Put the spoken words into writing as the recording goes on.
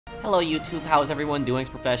Hello YouTube, how's everyone doing? It's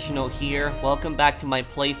Professional here. Welcome back to my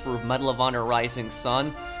playthrough of Medal of Honor Rising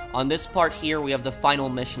Sun. On this part here, we have the final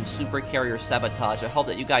mission, Super Carrier Sabotage. I hope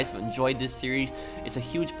that you guys have enjoyed this series. It's a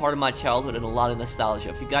huge part of my childhood and a lot of nostalgia.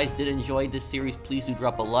 If you guys did enjoy this series, please do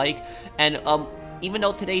drop a like. And, even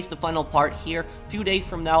though today's the final part here, a few days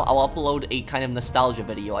from now, I'll upload a kind of nostalgia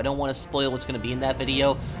video. I don't want to spoil what's going to be in that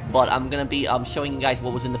video, but I'm going to be showing you guys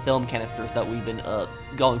what was in the film canisters that we've been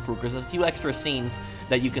going through, because there's a few extra scenes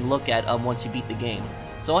that you can look at once you beat the game.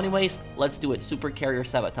 So anyways, let's do it. Super Carrier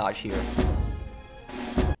Sabotage here.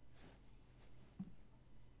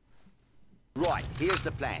 Right, here's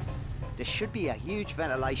the plan. There should be a huge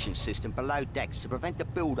ventilation system below decks to prevent the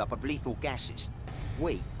buildup of lethal gases.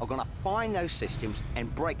 We are gonna find those systems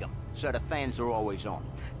and break them so the fans are always on.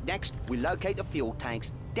 Next, we locate the fuel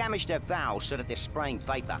tanks, damage their valves so that they're spraying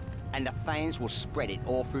vapor, and the fans will spread it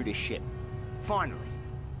all through the ship. Finally,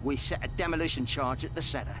 we set a demolition charge at the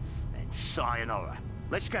center, and sayonara.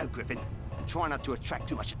 Let's go, Griffin, and try not to attract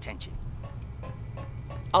too much attention.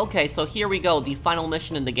 Okay, so here we go, the final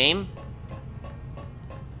mission in the game.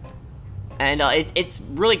 And it's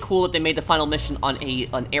really cool that they made the final mission on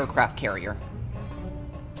an aircraft carrier.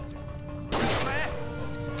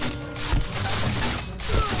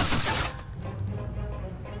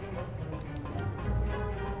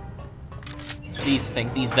 These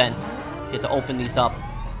things, these vents. You have to open these up.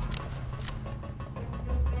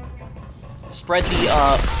 Spread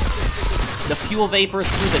the fuel vapors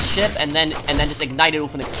through the ship, and then just ignite it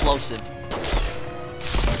with an explosive.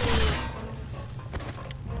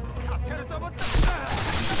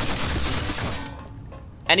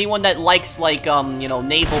 Anyone that likes, like, you know,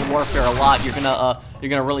 naval warfare a lot, you're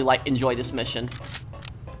gonna really enjoy this mission.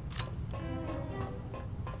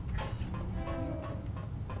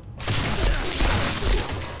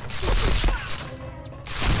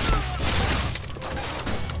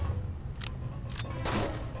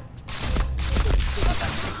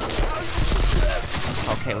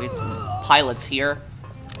 Okay, we have some pilots here.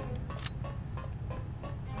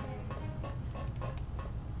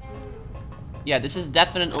 Yeah, this is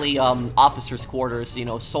definitely, officers' quarters. You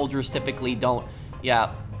know, soldiers typically don't,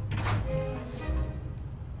 yeah.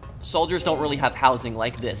 Soldiers don't really have housing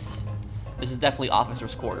like this. This is definitely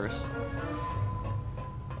officers' quarters.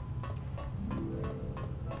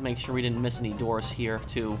 Make sure we didn't miss any doors here,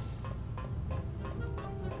 too.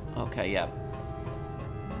 Okay, yeah.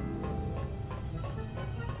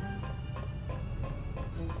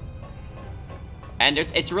 And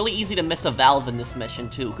it's really easy to miss a valve in this mission,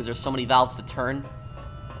 too, because there's so many valves to turn.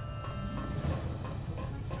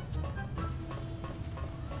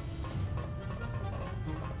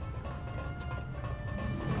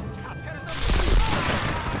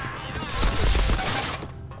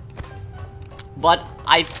 But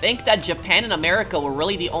I think that Japan and America were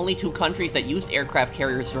really the only two countries that used aircraft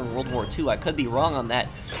carriers during World War II. I could be wrong on that,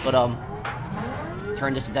 but,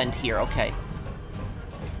 turn this vent here, okay.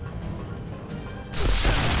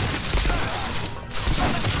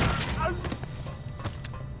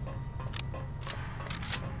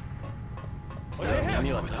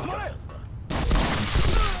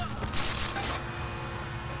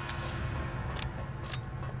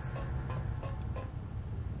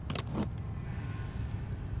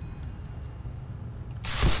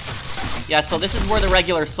 Yeah, so this is where the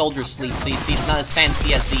regular soldiers sleep. So you see, it's not as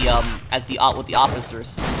fancy as the with the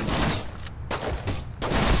officers.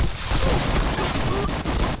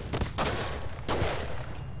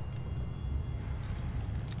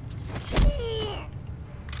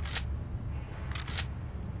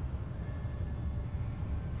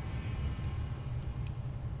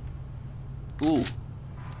 Ooh.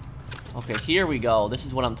 Okay, here we go. This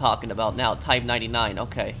is what I'm talking about now. Type 99.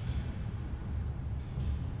 Okay.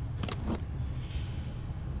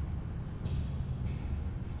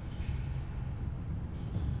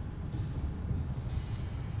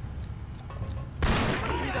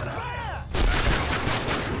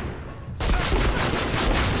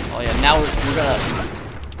 Oh yeah, now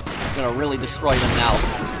we're gonna really destroy them now.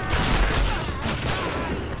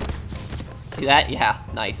 See that? Yeah,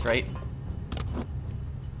 nice, right?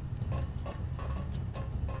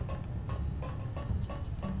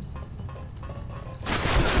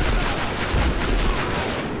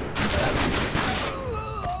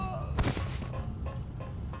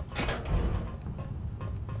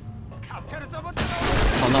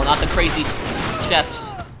 Oh no, not the crazy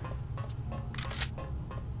chefs.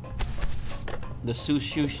 The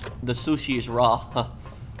sushi is raw. Huh.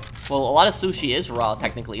 Well, a lot of sushi is raw,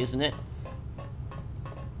 technically, isn't it?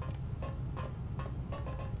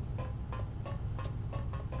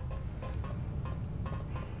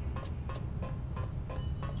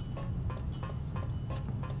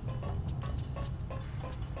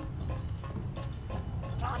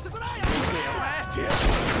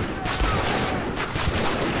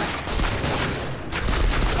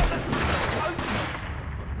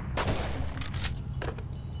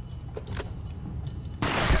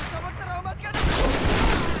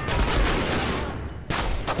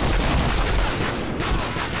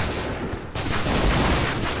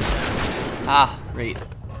 Ah, great.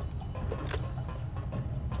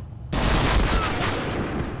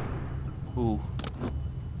 Ooh.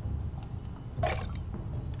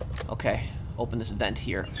 Okay, open this vent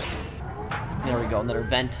here. There we go, another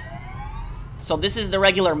vent. So this is the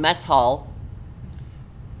regular mess hall.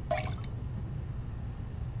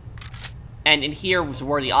 And in here was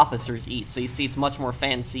where the officers eat, so you see it's much more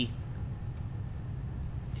fancy.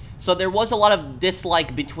 So there was a lot of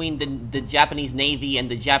dislike between the Japanese Navy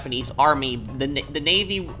and the Japanese Army. The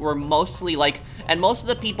Navy were mostly like, and most of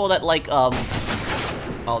the people that like, oh,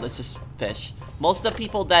 this is fish. Most of the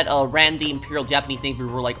people that ran the Imperial Japanese Navy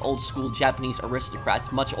were like old school Japanese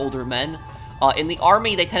aristocrats, much older men. In the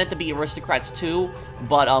Army, they tended to be aristocrats too,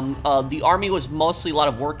 but the Army was mostly a lot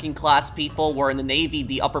of working class people, where in the Navy,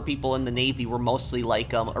 the upper people in the Navy were mostly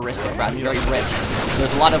like aristocrats, very rich.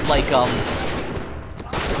 There's a lot of like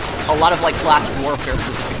class warfare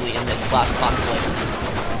specifically in this class conflict.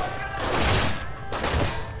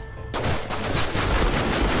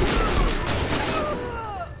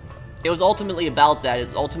 It was ultimately about that.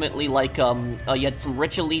 It's ultimately like, you had some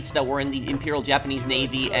rich elites that were in the Imperial Japanese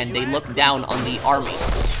Navy, and they looked down on the Army.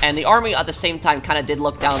 And the Army, at the same time, kind of did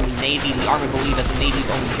look down on the Navy. The Army believed that the Navy's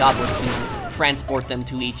only job was to transport them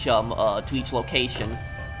to each location.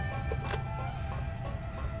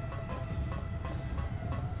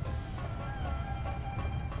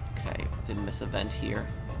 Okay, didn't miss a vent here.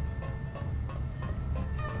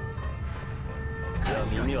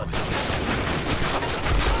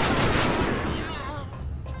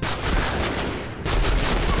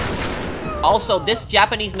 Also, this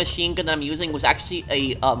Japanese machine gun that I'm using was actually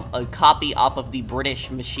a copy off of the British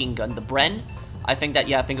machine gun, the Bren. I think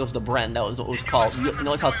it was the Bren, that was what it was called. You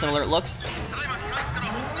notice how similar it looks?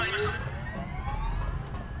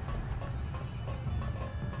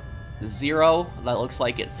 The Zero, that looks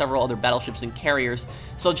like it, several other battleships and carriers.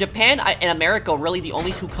 So Japan and America, really the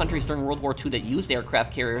only two countries during World War II that used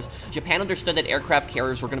aircraft carriers. Japan understood that aircraft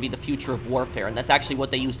carriers were going to be the future of warfare, and that's actually what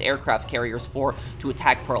they used aircraft carriers for, to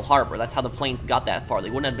attack Pearl Harbor. That's how the planes got that far. They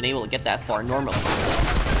wouldn't have been able to get that far normally.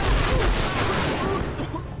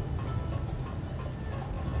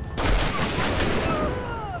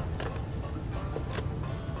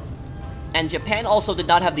 And Japan also did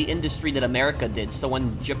not have the industry that America did, so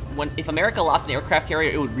if America lost an aircraft carrier,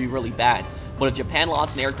 it would be really bad. But if Japan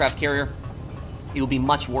lost an aircraft carrier, it would be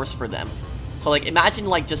much worse for them. So, like, imagine,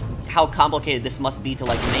 like, just how complicated this must be to,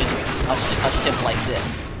 like, make a ship like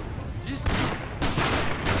this.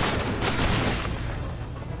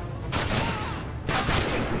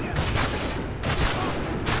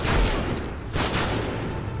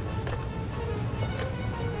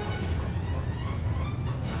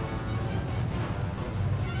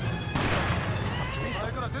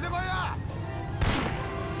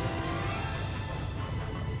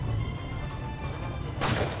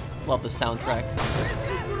 Love the soundtrack.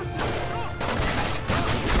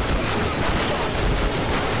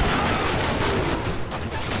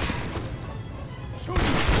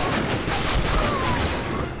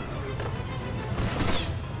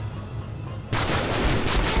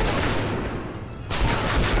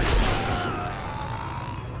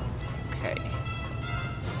 Okay.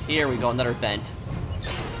 Here we go, another vent.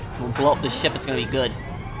 We'll blow up the ship, it's gonna be good.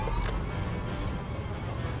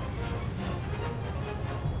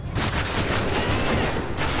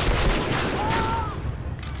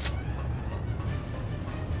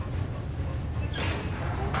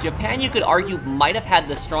 Japan, you could argue, might have had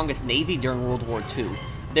the strongest navy during World War II.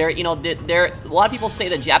 A lot of people say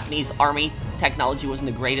the Japanese army technology wasn't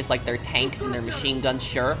the greatest, like their tanks and their machine guns,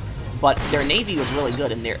 sure, but their navy was really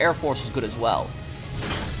good, and their air force was good as well.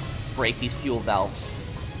 Break these fuel valves.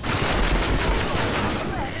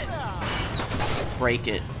 Break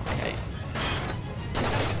it. Okay.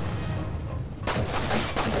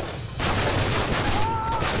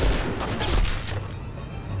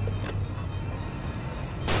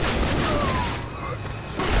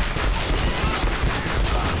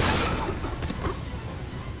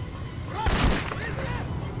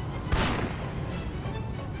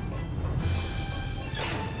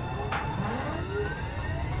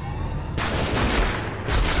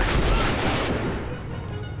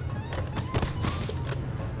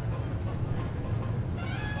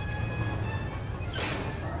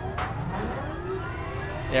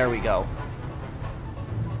 There we go.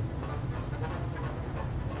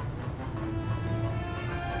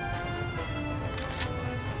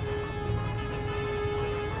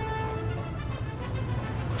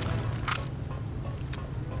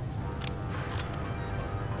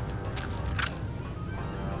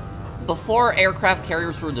 Before aircraft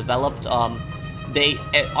carriers were developed,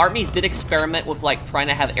 armies did experiment with, like, trying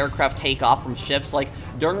to have aircraft take off from ships. Like,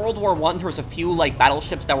 during World War I, there was a few, like,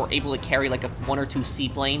 battleships that were able to carry, like, one or two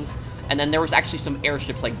seaplanes. And then there was actually some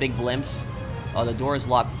airships, like big blimps. The door is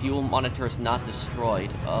locked. Fuel monitor is not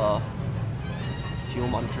destroyed. Fuel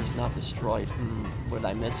monitor is not destroyed. What did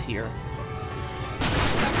I miss here?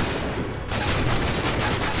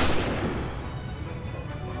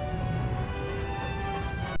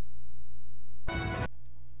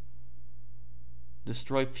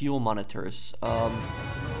 Destroy fuel monitors.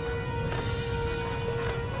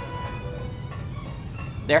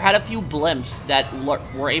 There had a few blimps that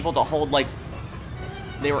were able to hold like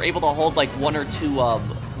one or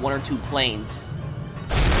two planes.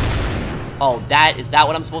 Oh, is that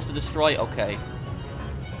what I'm supposed to destroy? Okay.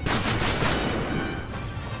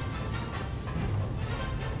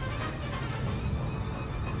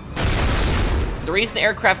 The reason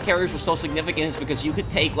aircraft carriers were so significant is because you could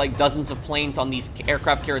take like dozens of planes on these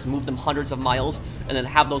aircraft carriers, move them hundreds of miles, and then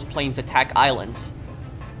have those planes attack islands.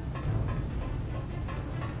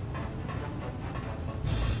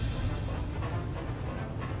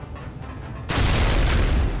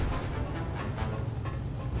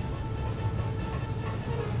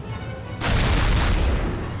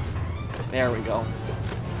 There we go.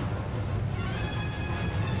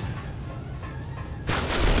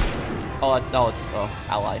 Oh, it's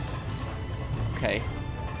ally. Okay.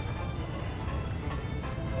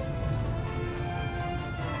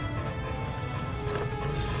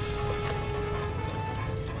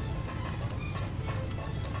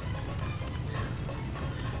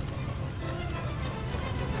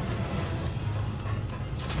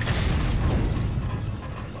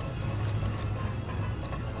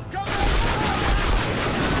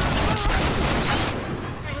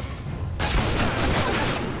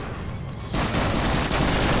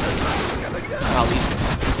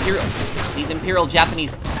 These Imperial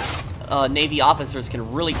Japanese Navy officers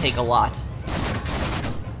can really take a lot.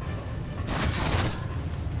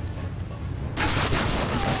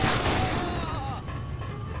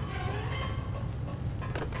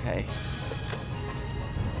 Okay.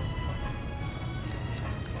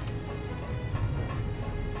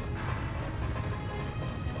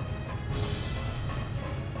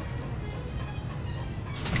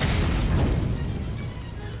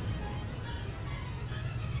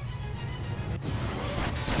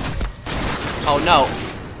 Oh no.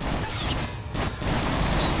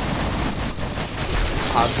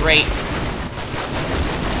 Oh, great.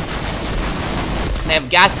 They have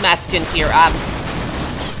gas masks in here.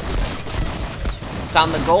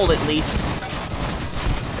 Found the gold at least.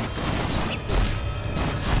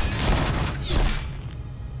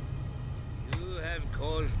 You have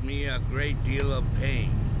caused me a great deal of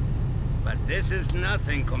pain, but this is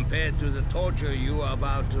nothing compared to the torture you are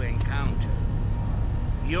about to encounter.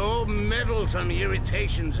 Your meddlesome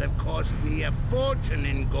irritations have cost me a fortune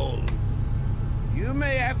in gold. You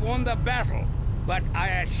may have won the battle, but I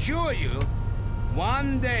assure you,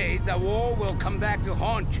 one day the war will come back to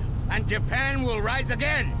haunt you, and Japan will rise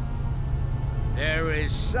again. There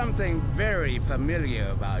is something very familiar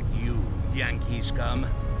about you, Yankee scum.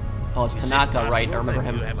 Oh, it's Tanaka, right? I remember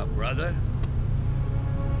him. You have a brother?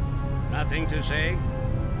 Nothing to say?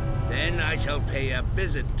 Then I shall pay a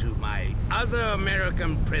visit to my other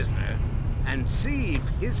American prisoner and see if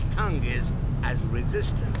his tongue is as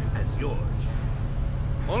resistant as yours.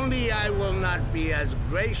 Only I will not be as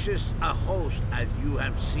gracious a host as you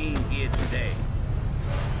have seen here today.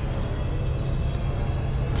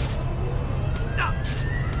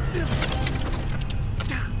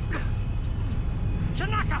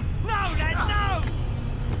 Tanaka! No, Dad, no!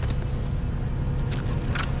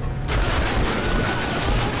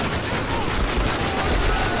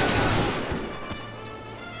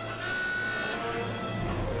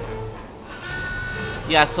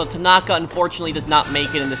 Yeah, so Tanaka unfortunately does not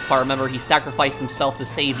make it in this part. Remember, he sacrificed himself to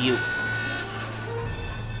save you.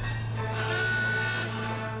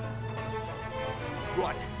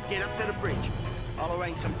 Right, get up to the bridge. I'll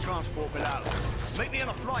arrange some transport below. Meet me on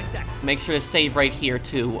a flight deck. Make sure to save right here,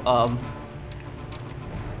 too.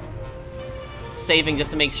 Saving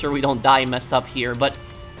just to make sure we don't die and mess up here, but...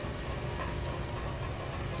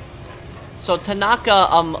 So Tanaka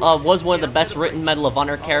was one of the best written Medal of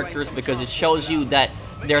Honor characters because it shows you that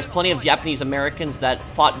there's plenty of Japanese Americans that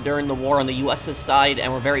fought during the war on the US's side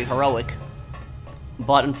and were very heroic.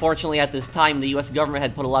 But unfortunately at this time, the US government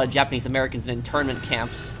had put a lot of Japanese Americans in internment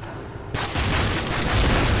camps.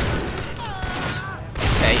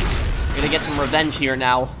 Okay, we're gonna get some revenge here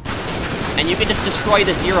now. And you can just destroy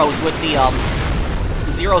the Zeros with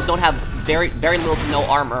the Zeros don't have very little to no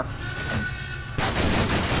armor.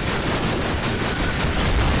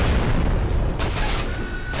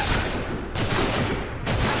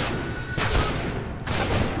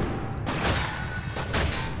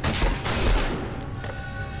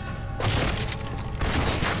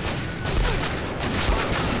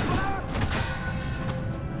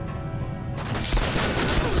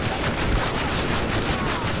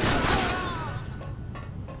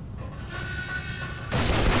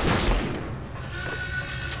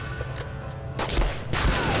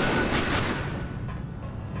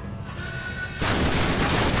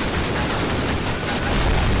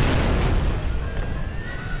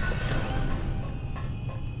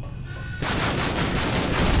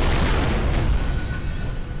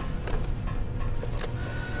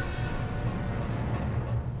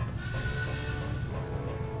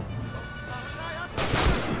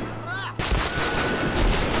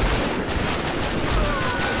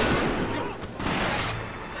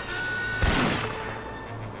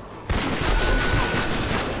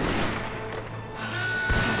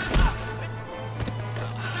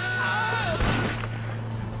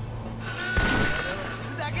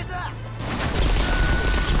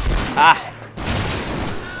 Ah!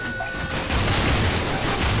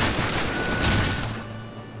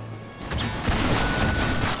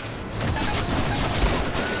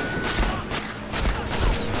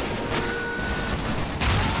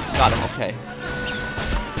 Got him, okay.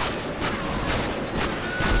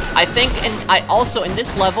 I think, in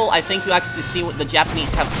this level, I think you actually see what the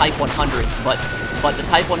Japanese have Type 100s, but the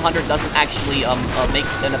Type 100 doesn't actually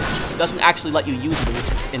doesn't actually let you use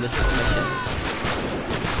it in this mission.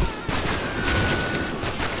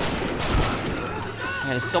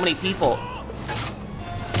 Man, there's so many people.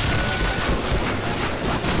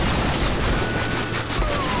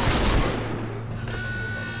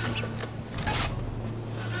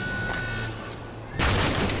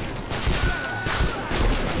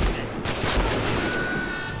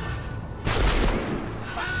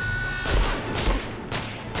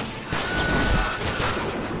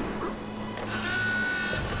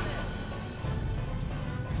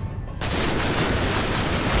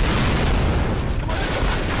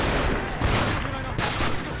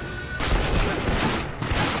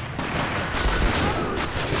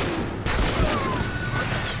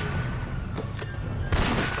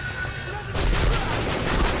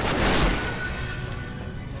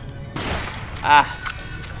 Ah.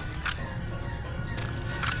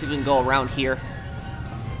 Let's see if we can go around here.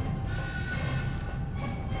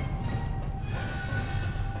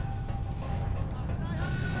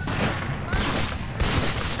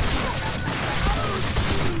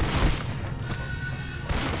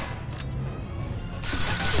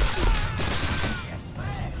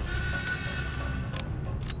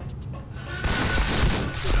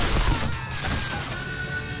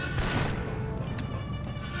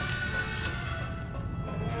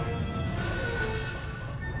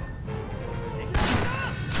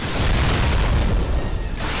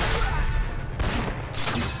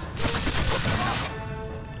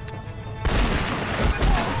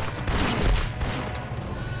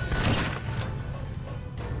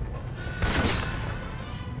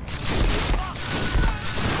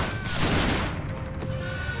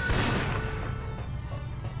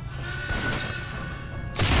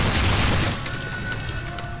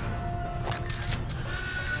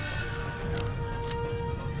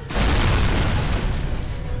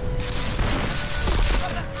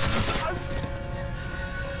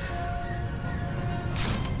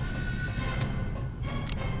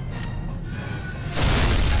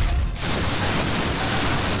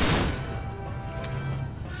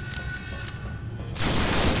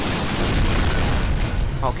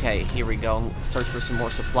 Okay, here we go. Search for some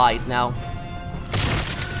more supplies now.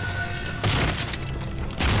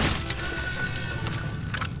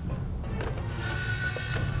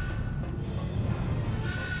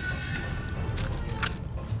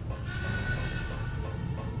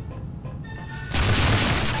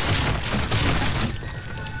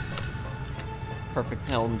 Perfect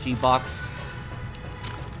LMG box.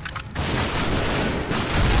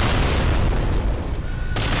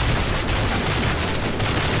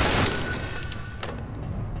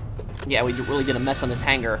 Yeah, we really did a mess on this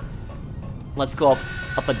hangar. Let's go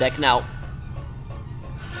up a deck now.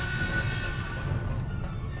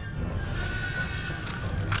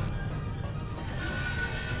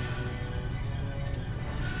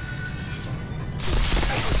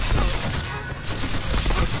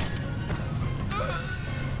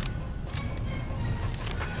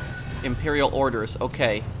 Imperial orders,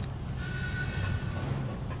 okay.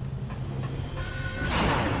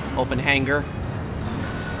 Open hangar.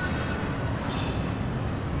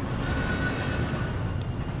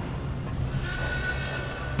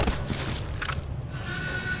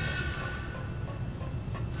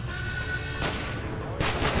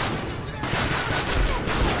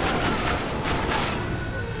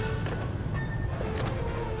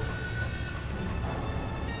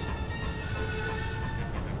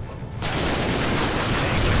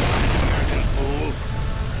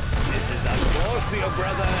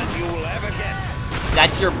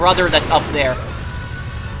 That's your brother that's up there.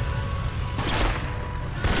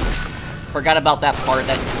 Forgot about that part,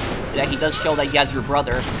 that he does show that he has your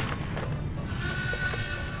brother.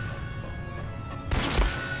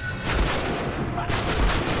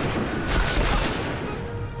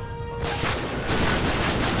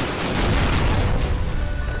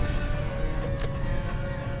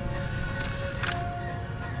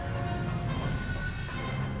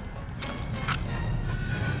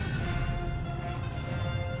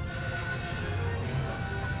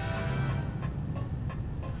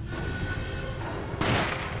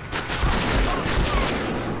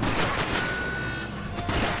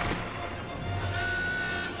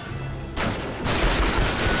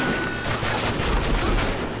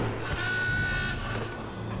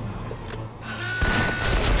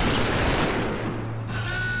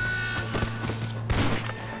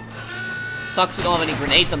 Sucks we don't have any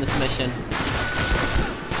grenades on this mission.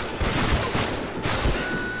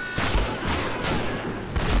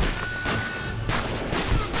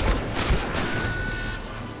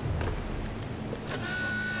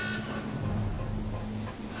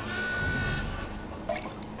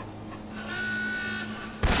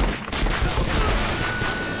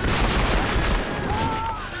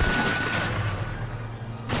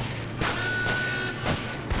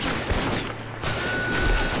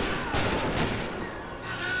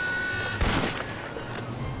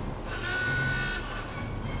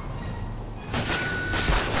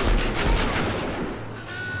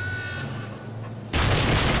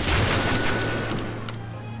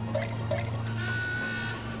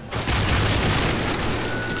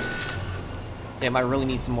 Damn, I really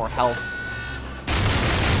need some more health.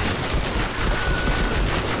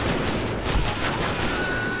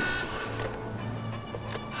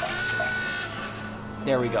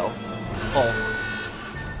 There we go. Oh.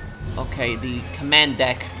 Okay, the command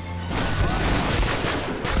deck.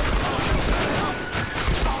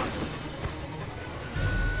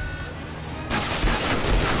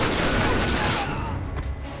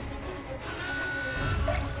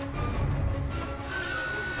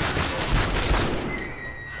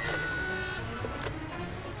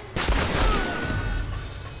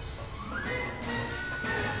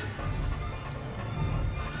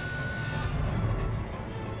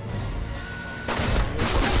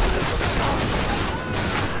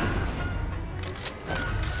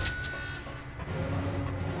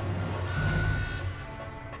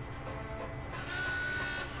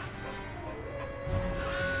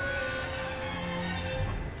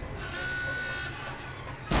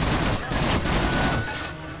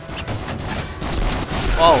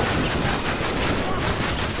 Whoa.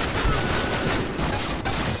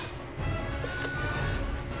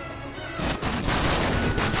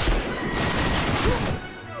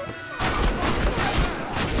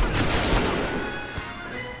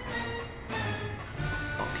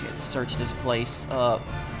 Okay, let's search this place. Oh.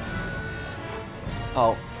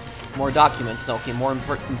 More documents. Okay, more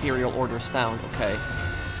Imperial orders found. Okay.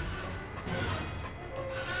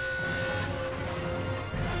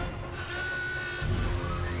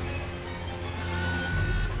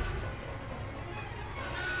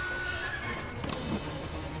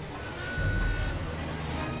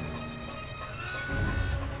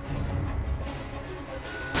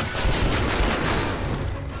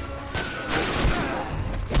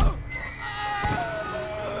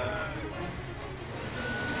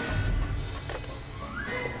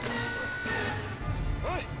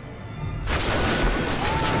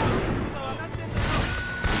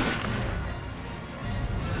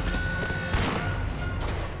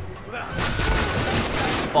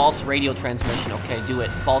 False radio transmission. Okay, do it.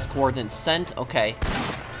 False coordinates sent. Okay.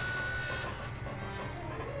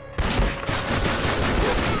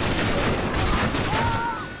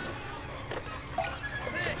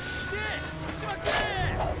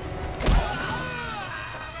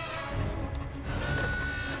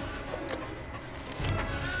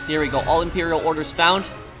 Here we go. All Imperial orders found.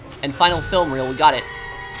 And final film reel. We got it.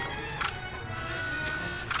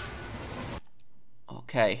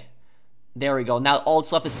 Okay. There we go. Now all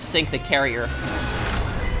that's left is to sink the carrier.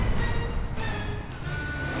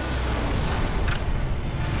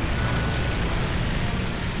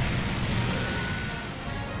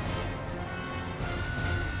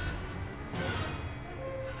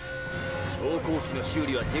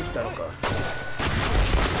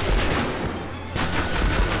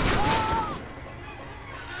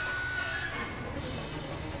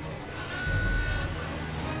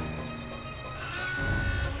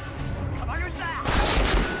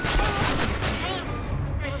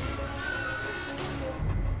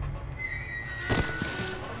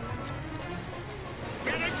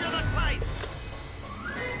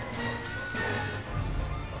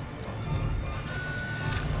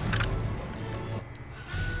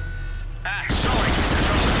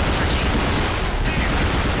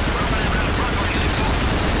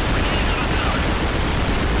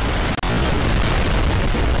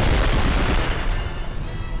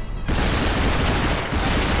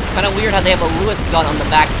 Kind of weird how they have a Lewis gun on the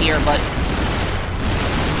back here, but...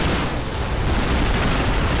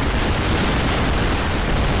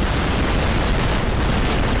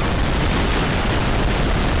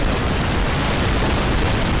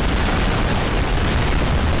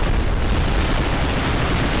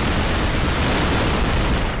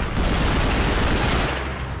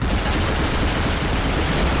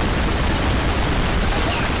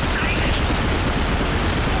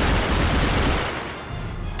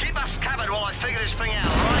 Keep us covered while I figure this thing out,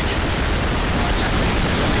 alright?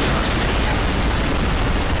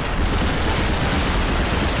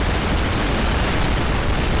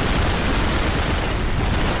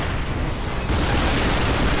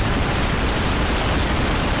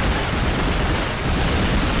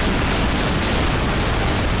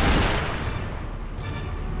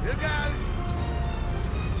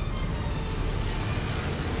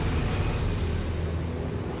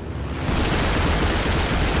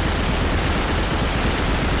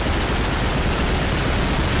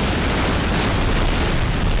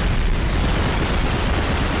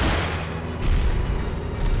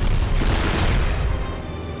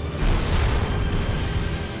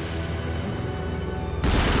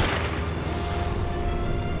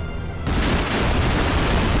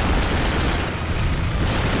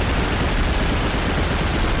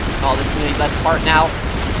 Oh, this is gonna be the best part now.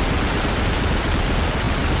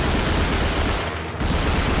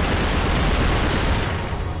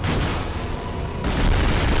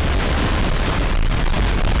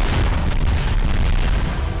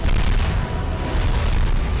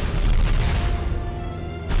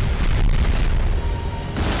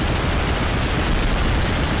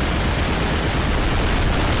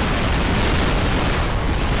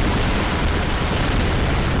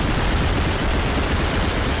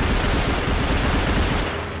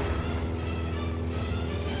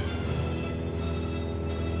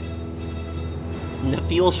 The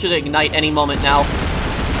fuel should ignite any moment now.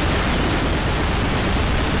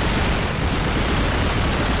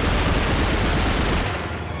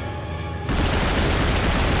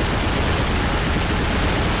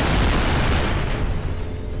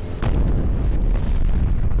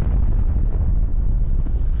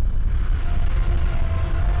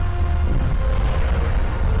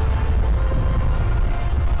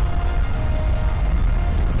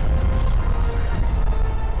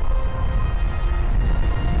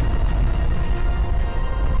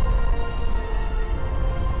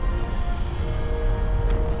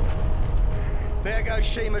 There goes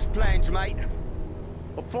Shima's plans, mate.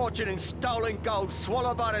 A fortune in stolen gold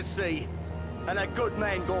swallowed by the sea, and a good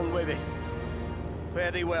man gone with it. Fare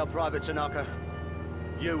thee well, Private Tanaka.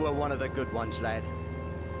 You were one of the good ones, lad.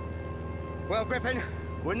 Well, Griffin,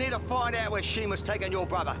 we need to find out where Shima's taken your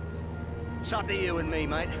brother. It's up to you and me,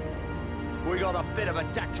 mate. We got a bit of a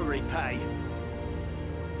debt to repay.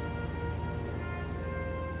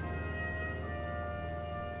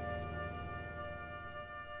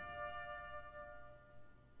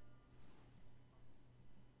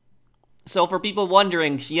 So for people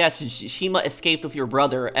wondering, yes, Shima escaped with your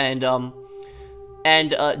brother, and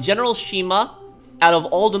General Shima, out of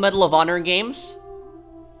all the Medal of Honor games,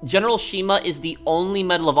 General Shima is the only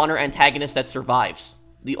Medal of Honor antagonist that survives.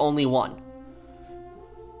 The only one.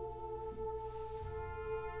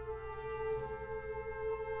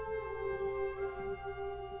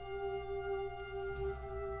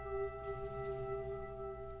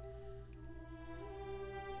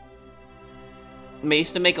 They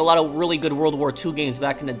used to make a lot of really good World War II games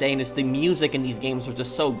back in the day, and the music in these games was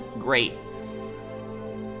just so great.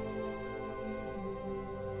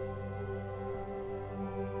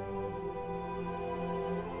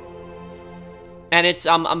 And it's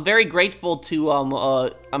I'm very grateful to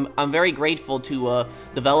I'm very grateful to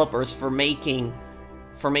developers for making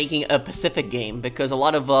a Pacific game, because a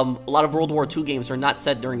lot of World War II games are not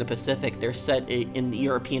set during the Pacific; they're set in the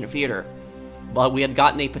European theater. But we had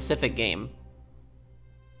gotten a Pacific game.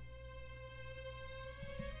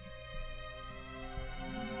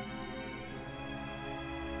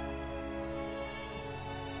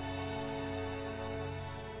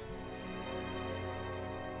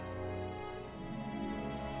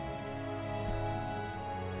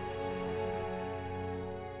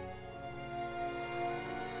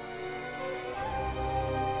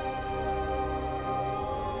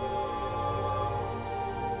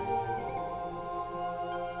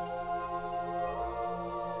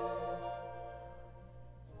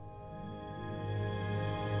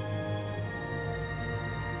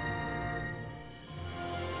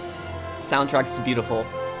 Soundtrack's beautiful.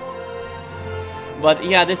 But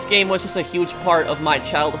yeah, this game was just a huge part of my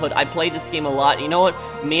childhood. I played this game a lot. You know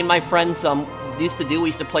what me and my friends used to do? We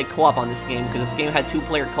used to play co-op on this game, because this game had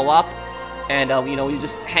two-player co-op. And, you know, we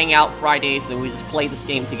just hang out Fridays and we just play this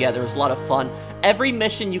game together. It was a lot of fun. Every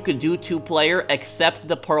mission you could do two-player except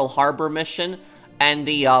the Pearl Harbor mission and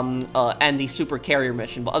the Super Carrier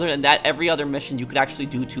mission. But other than that, every other mission you could actually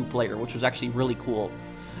do two-player, which was actually really cool.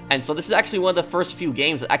 And so this is actually one of the first few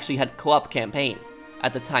games that actually had co-op campaign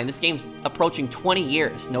at the time. This game's approaching 20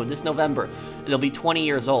 years. No, this November, it'll be 20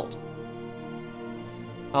 years old.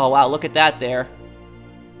 Oh, wow, look at that there.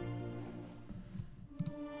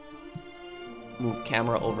 Move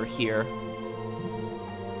camera over here.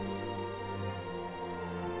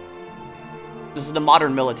 This is the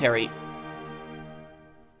modern military.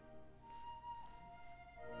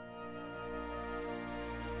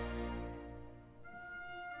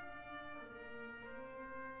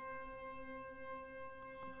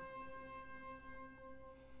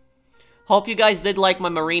 Hope you guys did like my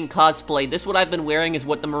Marine cosplay. This, what I've been wearing, is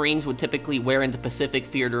what the Marines would typically wear in the Pacific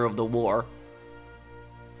theater of the war.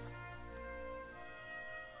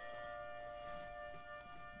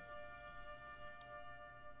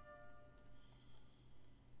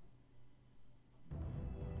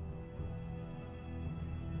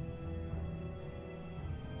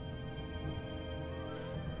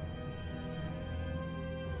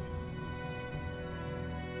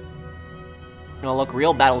 Oh, look,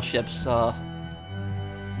 real battleships.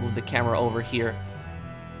 Move the camera over here.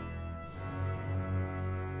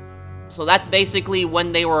 So that's basically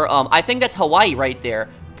when they were, I think that's Hawaii right there,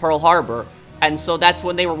 Pearl Harbor. And so that's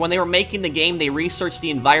when they were making the game, they researched the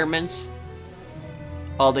environments.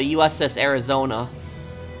 Oh, the USS Arizona.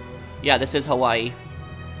 Yeah, this is Hawaii.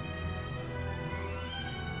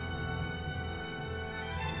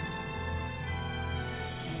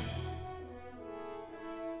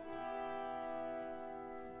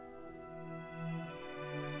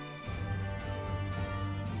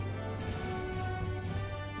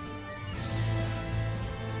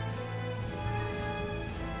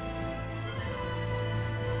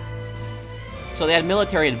 So they had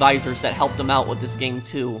military advisors that helped them out with this game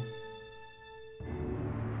too.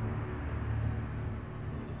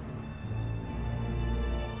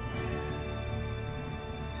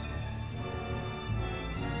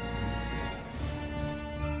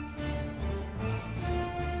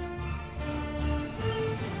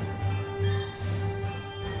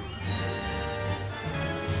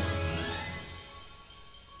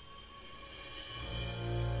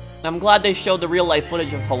 I'm glad they showed the real-life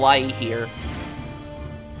footage of Hawaii here.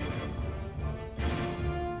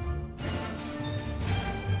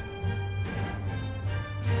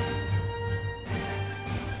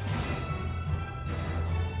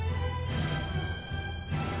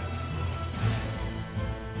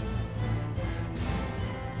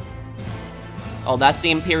 Oh, that's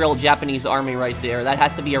the Imperial Japanese Army right there. That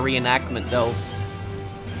has to be a reenactment, though.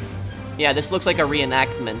 Yeah, this looks like a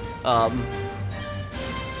reenactment.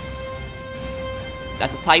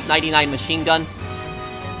 That's a Type 99 machine gun.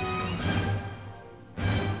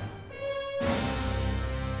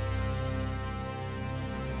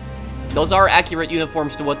 Those are accurate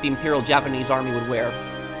uniforms to what the Imperial Japanese Army would wear.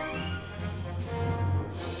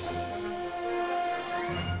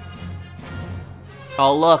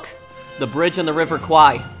 Oh, look. The bridge on the River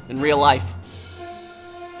Kwai in real life.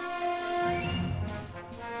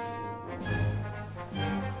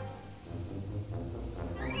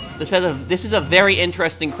 This is a very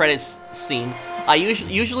interesting credits scene.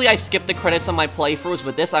 Usually I skip the credits on my playthroughs,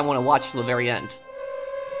 but this I want to watch to the very end.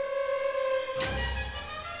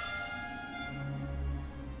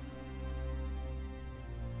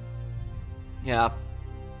 Yeah.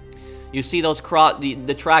 You see those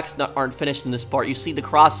the tracks aren't finished in this part. You see the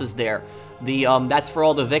crosses there. That's for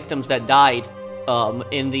all the victims that died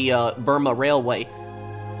in the Burma Railway.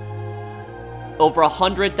 Over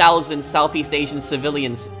 100,000 Southeast Asian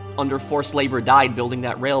civilians under forced labor died building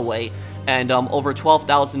that railway, and over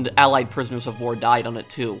 12,000 Allied prisoners of war died on it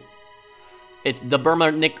too. It's the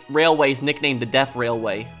Burma Railway is nicknamed the Death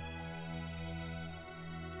Railway.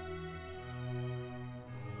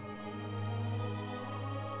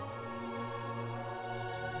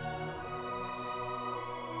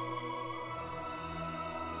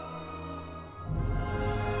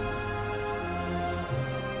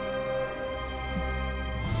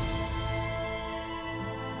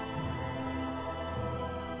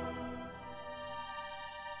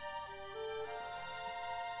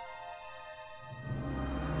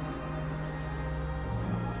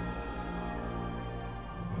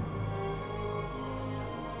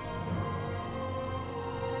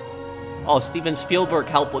 Oh, Steven Spielberg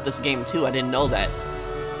helped with this game too, I didn't know that.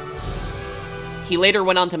 He later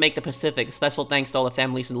went on to make The Pacific. Special thanks to all the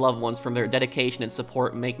families and loved ones for their dedication and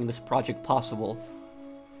support in making this project possible.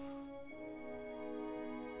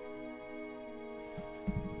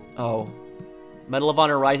 Oh. Medal of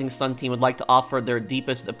Honor Rising Sun team would like to offer their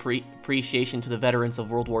deepest appreciation to the veterans of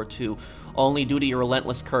World War II. Only due to your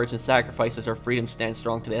relentless courage and sacrifices our freedom stands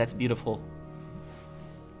strong today. That's beautiful.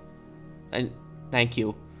 And thank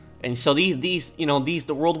you. And so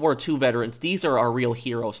the World War II veterans, these are our real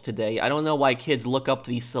heroes today. I don't know why kids look up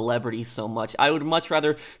to these celebrities so much. I would much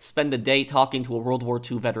rather spend the day talking to a World War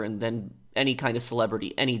II veteran than any kind of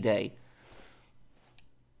celebrity, any day.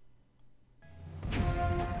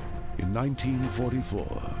 In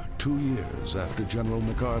 1944, 2 years after General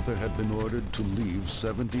MacArthur had been ordered to leave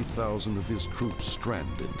 70,000 of his troops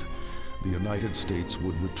stranded, the United States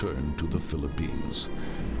would return to the Philippines.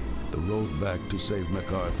 The road back to save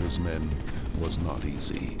MacArthur's men was not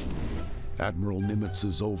easy. Admiral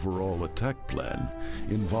Nimitz's overall attack plan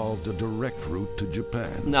involved a direct route to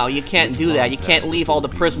Japan. No, you can't do that. You can't leave all the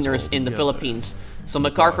prisoners in the Philippines. So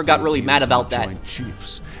MacArthur got really mad about that. Joint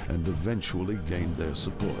chiefs and eventually gained their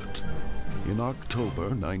support. In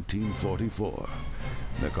October 1944,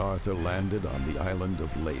 MacArthur landed on the island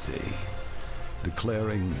of Leyte,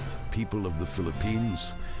 declaring, "People of the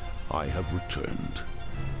Philippines, I have returned."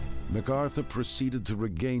 MacArthur proceeded to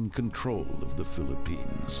regain control of the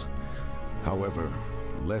Philippines. However,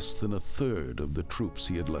 less than a third of the troops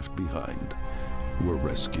he had left behind were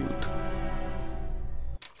rescued.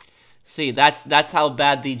 See, that's how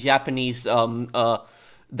bad the Japanese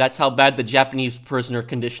prisoner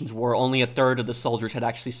conditions were. Only a third of the soldiers had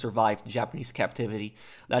actually survived Japanese captivity.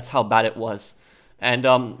 That's how bad it was. And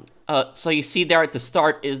so you see there at the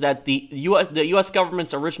start is that the U.S.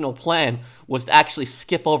 government's original plan was to actually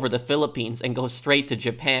skip over the Philippines and go straight to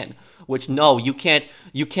Japan. Which, no, you can't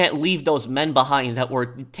leave those men behind that were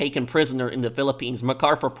taken prisoner in the Philippines.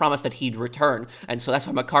 MacArthur promised that he'd return, and so that's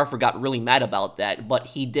why MacArthur got really mad about that. But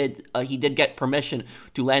he did get permission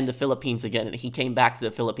to land the Philippines again, and he came back to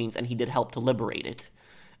the Philippines and he did help to liberate it.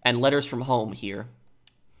 And letters from home here.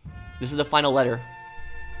 This is the final letter.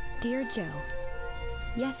 Dear Joe,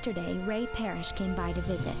 yesterday Ray Parrish came by to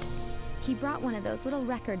visit. He brought one of those little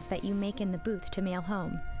records that you make in the booth to mail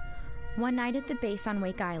home. One night at the base on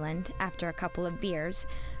Wake Island, after a couple of beers,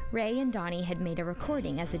 Ray and Donnie had made a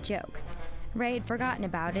recording as a joke. Ray had forgotten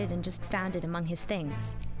about it and just found it among his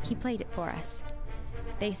things. He played it for us.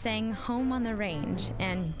 They sang Home on the Range,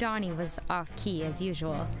 and Donnie was off-key as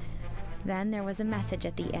usual. Then there was a message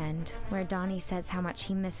at the end, where Donnie says how much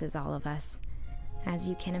he misses all of us. As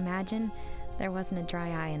you can imagine, there wasn't a dry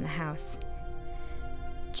eye in the house.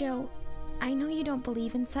 Joe, I know you don't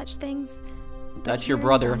believe in such things. That's your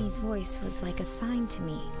brother. Donnie's voice was like a sign to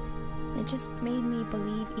me. It just made me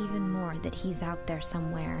believe even more that he's out there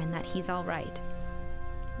somewhere and that he's all right.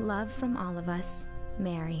 Love from all of us,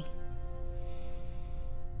 Mary.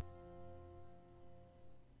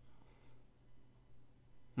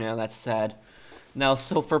 Yeah, that's sad. Now,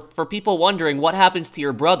 so for people wondering what happens to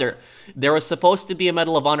your brother, there was supposed to be a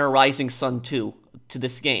Medal of Honor Rising Sun 2 to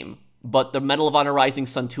this game. But the Medal of Honor Rising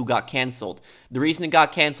Sun 2 got canceled. The reason it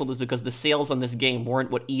got canceled is because the sales on this game weren't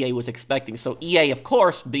what EA was expecting. So EA, of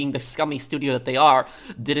course, being the scummy studio that they are,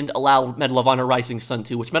 didn't allow Medal of Honor Rising Sun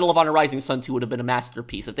 2, which Medal of Honor Rising Sun 2 would have been a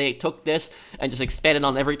masterpiece. If they took this and just expanded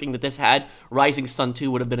on everything that this had, Rising Sun 2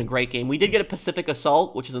 would have been a great game. We did get a Pacific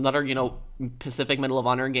Assault, which is another, Pacific Medal of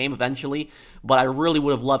Honor game eventually, but I really would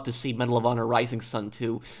have loved to see Medal of Honor Rising Sun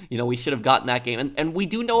 2. We should have gotten that game. And we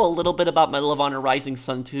do know a little bit about Medal of Honor Rising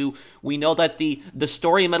Sun 2. We know that the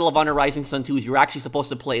story in Medal of Honor Rising Sun 2 is you're actually supposed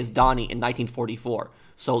to play as Donnie in 1944.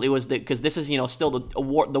 So it was because this is, still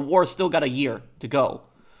the war still got a year to go.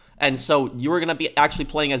 And so you were going to be actually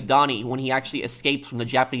playing as Donnie when he actually escaped from the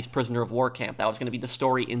Japanese prisoner of war camp. That was going to be the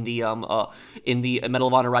story in the Medal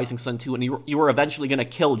of Honor Rising Sun 2, and you were eventually going to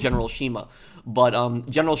kill General Shima. But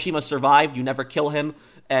General Shima survived. You never kill him.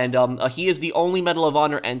 And he is the only Medal of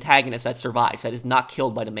Honor antagonist that survives, that is not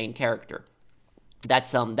killed by the main character.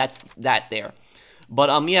 That's that there.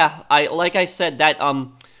 But yeah, like I said, that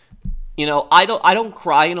I don't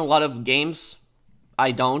cry in a lot of games.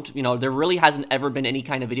 I don't. There really hasn't ever been any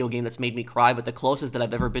kind of video game that's made me cry, but the closest that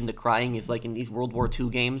I've ever been to crying is like in these World War II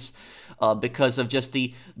games, because of just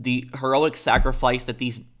the heroic sacrifice that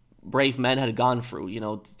these brave men had gone through,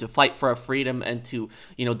 to fight for our freedom and to,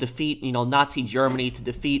 defeat, Nazi Germany, to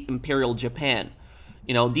defeat Imperial Japan.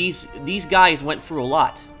 These guys went through a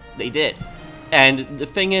lot. They did. And the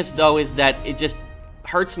thing is, though, is that it just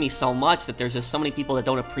hurts me so much that there's just so many people that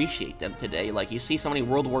don't appreciate them today. Like, you see so many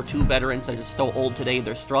World War II veterans that are just so old today,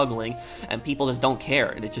 they're struggling, and people just don't care.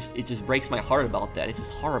 And it just breaks my heart about that. It's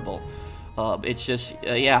just horrible. It's just,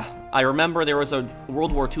 yeah. I remember there was a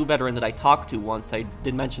World War II veteran that I talked to once. I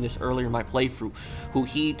did mention this earlier in my playthrough, who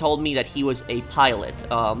he told me that he was a pilot.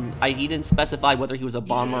 He didn't specify whether he was a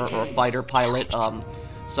bomber or a fighter pilot,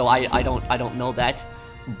 so I don't know that.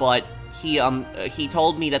 But he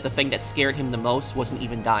told me that the thing that scared him the most wasn't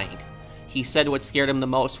even dying. He said what scared him the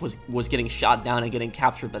most was getting shot down and getting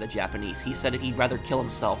captured by the Japanese. He said that he'd rather kill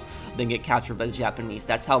himself than get captured by the Japanese.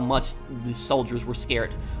 That's how much the soldiers were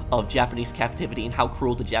scared of Japanese captivity and how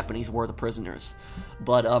cruel the Japanese were to prisoners.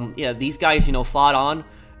 But yeah, these guys, fought on,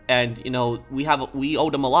 and we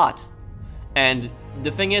owed them a lot. And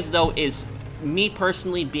the thing is, though, is me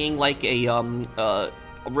personally being like a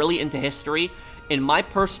really into history. In my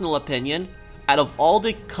personal opinion, out of all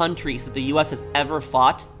the countries that the U.S. has ever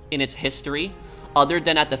fought in its history, other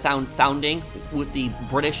than at the founding with the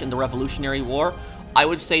British in the Revolutionary War, I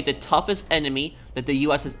would say the toughest enemy that the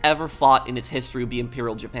U.S. has ever fought in its history would be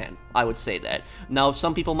Imperial Japan. I would say that. Now,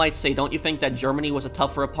 some people might say, don't you think that Germany was a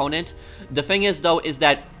tougher opponent? The thing is, though, is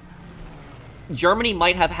that Germany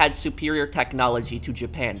might have had superior technology to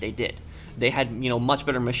Japan. They did. They had, much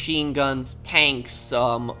better machine guns, tanks,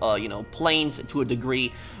 planes to a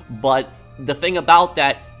degree. But the thing about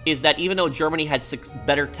that is that even though Germany had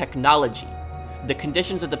better technology, the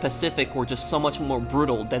conditions of the Pacific were just so much more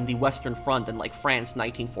brutal than the Western Front and like France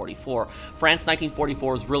 1944. France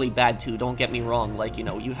 1944 was really bad too, don't get me wrong. Like, you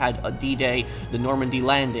know, you had a D-Day, the Normandy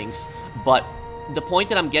landings, but the point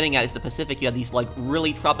that I'm getting at is the Pacific. You had these like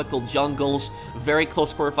really tropical jungles, very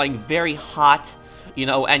close quarter fighting, very hot, you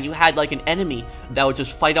know, and you had like an enemy that would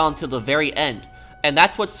just fight on to the very end. And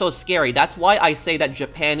that's what's so scary. That's why I say that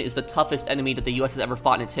Japan is the toughest enemy that the U.S. has ever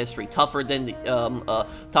fought in its history. Tougher than the,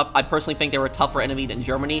 I personally think they were a tougher enemy than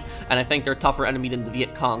Germany, and I think they're a tougher enemy than the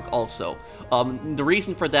Viet Cong also. The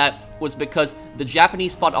reason for that was because the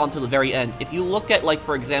Japanese fought on to the very end. If you look at, like,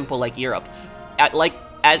 for example, like Europe,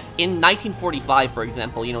 in 1945, for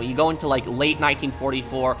example, you know, you go into like late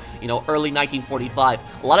 1944, you know, early 1945,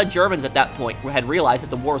 a lot of Germans at that point had realized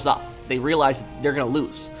that the war's up. They realized they're gonna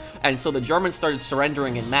lose. And so the Germans started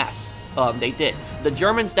surrendering in mass. They did. The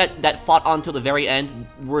Germans that fought on to the very end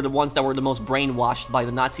were the ones that were the most brainwashed by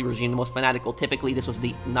the Nazi regime, the most fanatical. Typically, this was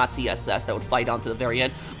the Nazi SS that would fight on to the very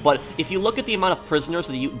end. But if you look at the amount of prisoners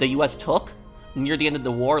the U.S. took near the end of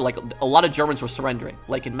the war, like, a lot of Germans were surrendering,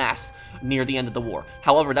 like in mass, near the end of the war.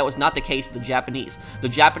 However, that was not the case with the Japanese. The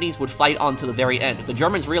Japanese would fight on to the very end. If the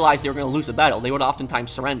Germans realized they were going to lose a battle, they would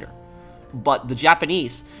oftentimes surrender. But the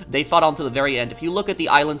Japanese, they fought on to the very end. If you look at the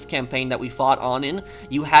islands campaign that we fought on in,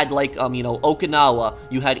 you had like, you know, Okinawa,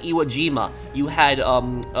 you had Iwo Jima, you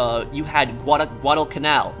had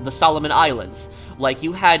Guadalcanal, the Solomon Islands. Like,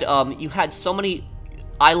 you had so many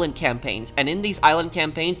island campaigns, and in these island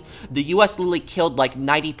campaigns, the U.S. literally killed like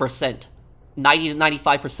 90%. 90 to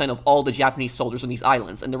 95% of all the Japanese soldiers on these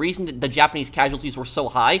islands. And the reason that the Japanese casualties were so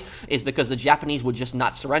high is because the Japanese would just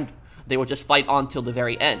not surrender. They would just fight on till the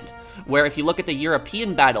very end. Where if you look at the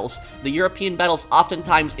European battles,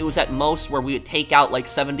 oftentimes it was at most where we would take out like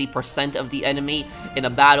 70% of the enemy in a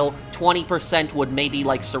battle, 20% would maybe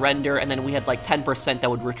like surrender, and then we had like 10% that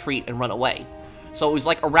would retreat and run away. So it was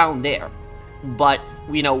like around there. But,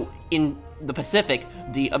 you know, in the Pacific,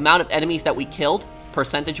 the amount of enemies that we killed,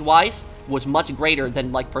 percentage-wise, was much greater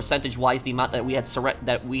than, like, percentage-wise the amount that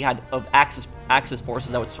we had of Axis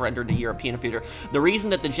forces that would surrender to European theater. The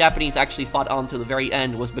reason that the Japanese actually fought on to the very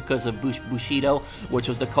end was because of Bushido, which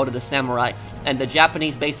was the code of the samurai, and the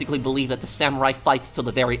Japanese basically believed that the samurai fights till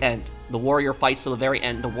the very end. The warrior fights till the very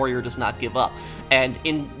end. The warrior does not give up. And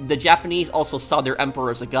the Japanese also saw their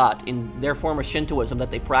emperor as a god. In their form of Shintoism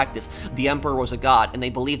that they practiced, the emperor was a god, and they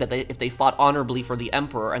believed that if they fought honorably for the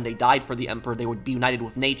emperor and they died for the emperor, they would be united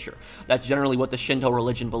with nature. That's generally what the Shinto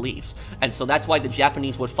religion believes. And so that's why the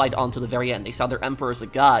Japanese would fight on to the very end. They saw their emperor as a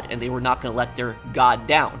god, and they were not going to let their god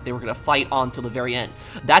down. They were going to fight on to the very end.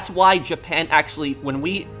 That's why Japan actually, when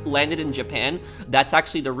we landed in Japan, that's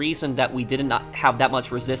actually the reason that we did not have that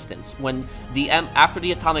much resistance. When after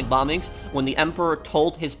the atomic bombings, when the emperor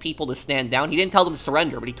told his people to stand down, he didn't tell them to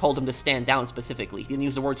surrender, but he told them to stand down specifically. He didn't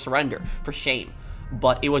use the word surrender for shame.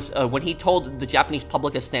 But it was when he told the Japanese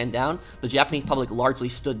public to stand down, the Japanese public largely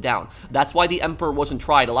stood down. That's why the emperor wasn't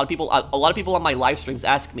tried. A lot of people on my live streams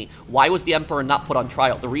ask me, why was the emperor not put on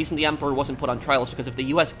trial? The reason the emperor wasn't put on trial is because if the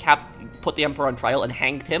U.S. put the emperor on trial and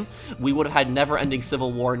hanged him, we would have had never-ending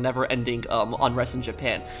civil war, never-ending unrest in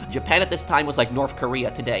Japan. Japan at this time was like North Korea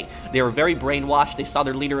today. They were very brainwashed. They saw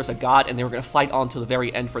their leader as a god, and they were going to fight on to the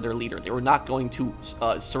very end for their leader. They were not going to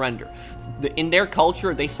surrender. In their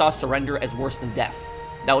culture, they saw surrender as worse than death.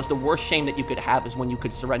 That was the worst shame that you could have, is when you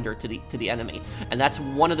could surrender to the enemy. And that's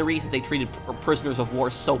one of the reasons they treated prisoners of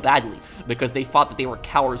war so badly, because they thought that they were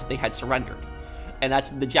cowards, that they had surrendered. And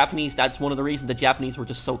that's one of the reasons the Japanese were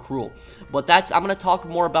just so cruel. But I'm going to talk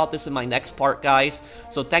more about this in my next part, guys.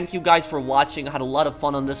 So thank you guys for watching. I had a lot of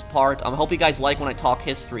fun on this part. I hope you guys like when I talk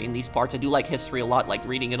history in these parts. I do like history a lot, like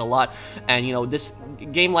reading it a lot. And, you know, this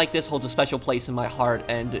game like this holds a special place in my heart.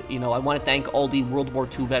 And, you know, I want to thank all the World War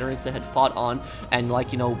II veterans that had fought on and,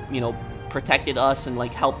 like, you know, protected us and,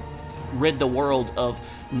 like, helped rid the world of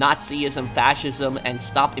Nazism, fascism, and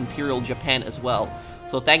stop Imperial Japan as well.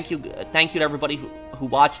 So thank you to everybody who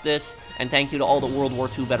watched this, and thank you to all the World War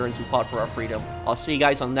II veterans who fought for our freedom. I'll see you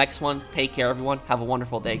guys on the next one. Take care, everyone. Have a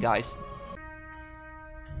wonderful day, guys.